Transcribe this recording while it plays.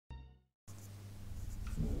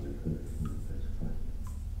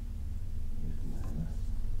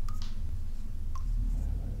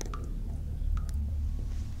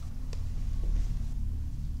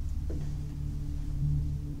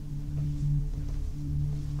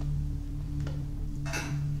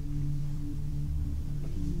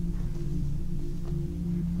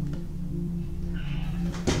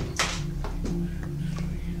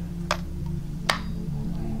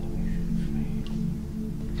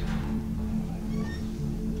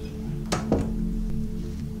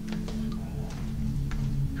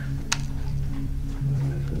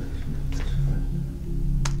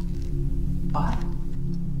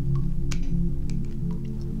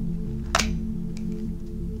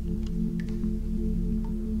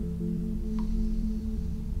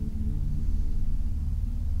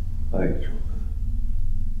Hi, Joker.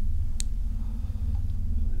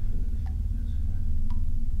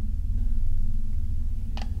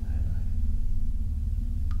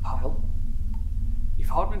 Pyle, if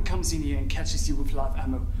Hartman comes in here and catches you with live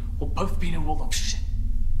ammo, we'll both be in a world of shit.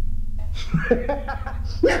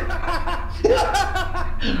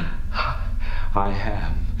 I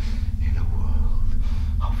am in a world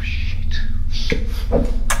of shit.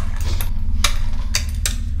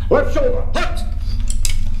 Left shoulder, hut!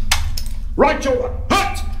 Right shoulder,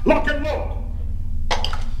 hut! Lock and load!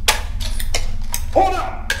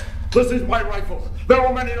 Order! This is my rifle. There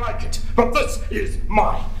are many like it, but this is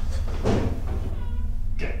mine.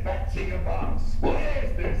 Get back to your box. What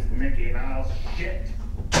is this Mickey Mouse shit?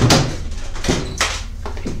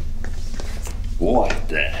 What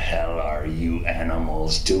the hell are you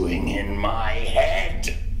animals doing in my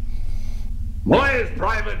head? Why is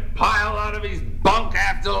Private Pyle out of his bunk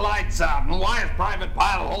after the lights out? And why is Private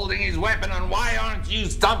Pyle holding his weapon? And why aren't you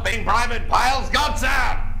stumping Private Pyle's guts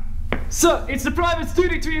out? Sir, it's the private's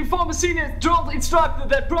duty to inform a senior drill instructor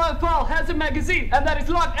that Private Pyle has a magazine and that it's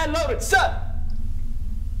locked and loaded, sir!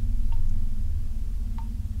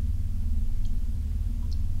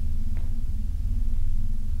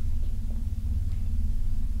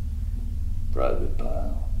 Private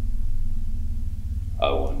Pyle, I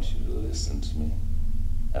want you to listen to me,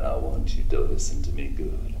 and I want you to listen to me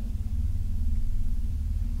good.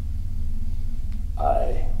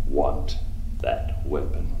 I want that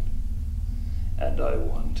weapon, and I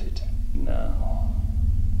want it now.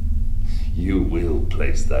 You will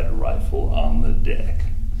place that rifle on the deck,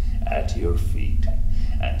 at your feet,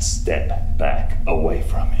 and step back away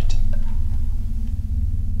from it.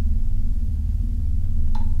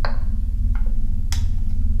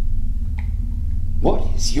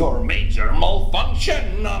 What is your major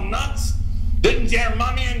malfunction, numbnuts? Didn't your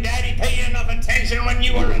mommy and daddy pay you enough attention when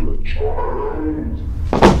you were a child?